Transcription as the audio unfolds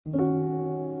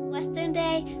Western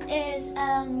Day is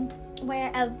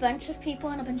where a bunch of people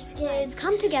and a bunch of kids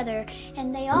come together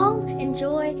and they all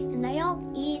enjoy and they all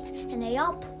eat and they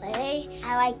all play.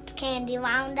 I like candy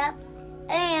roundup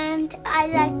and I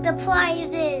like the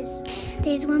prizes.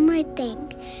 There's one more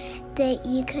thing, that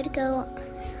you could go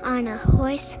on a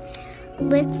horse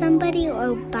with somebody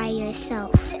or by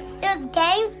yourself. There's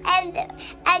games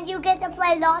and you get to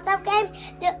play lots of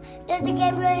games. There's a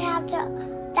game where you have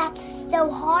to. That's so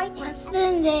hard.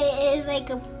 Western Day is like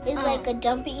a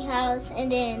jumping house,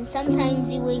 and then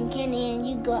sometimes you win candy and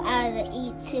you go out to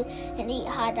eat too and eat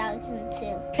hot dogs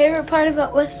too. Favorite part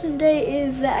about Western Day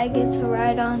is that I get to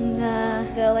ride on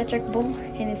the electric bull,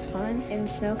 and it's fun, and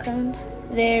snow cones.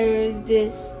 There's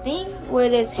this thing where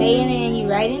there's hay in it and you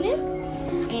ride in it.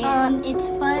 It's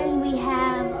fun. We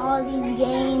have all these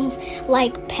games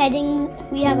like petting.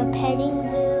 We have a petting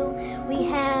zoo. We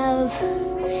have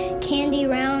candy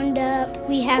roundup.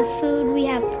 We have food. We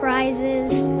have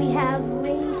prizes. We have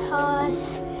ring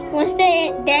toss.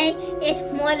 Wednesday day is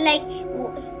more like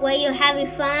where you're having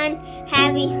fun,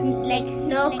 having like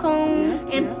snow cone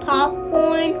and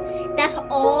popcorn. That's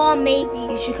all amazing.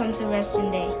 You should come to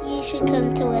Western Day. You should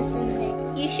come to Western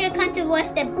Day. You should come to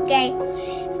Western Day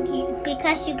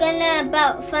because you're gonna learn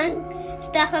about fun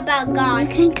stuff about God.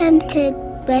 You can come to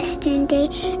Western Day,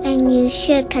 and you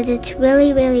should, because it's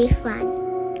really, really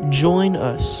fun. Join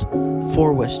us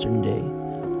for Western Day,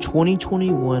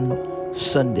 2021,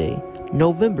 Sunday,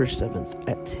 November 7th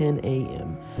at 10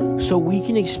 a.m. so we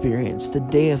can experience the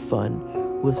day of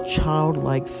fun with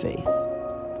childlike faith.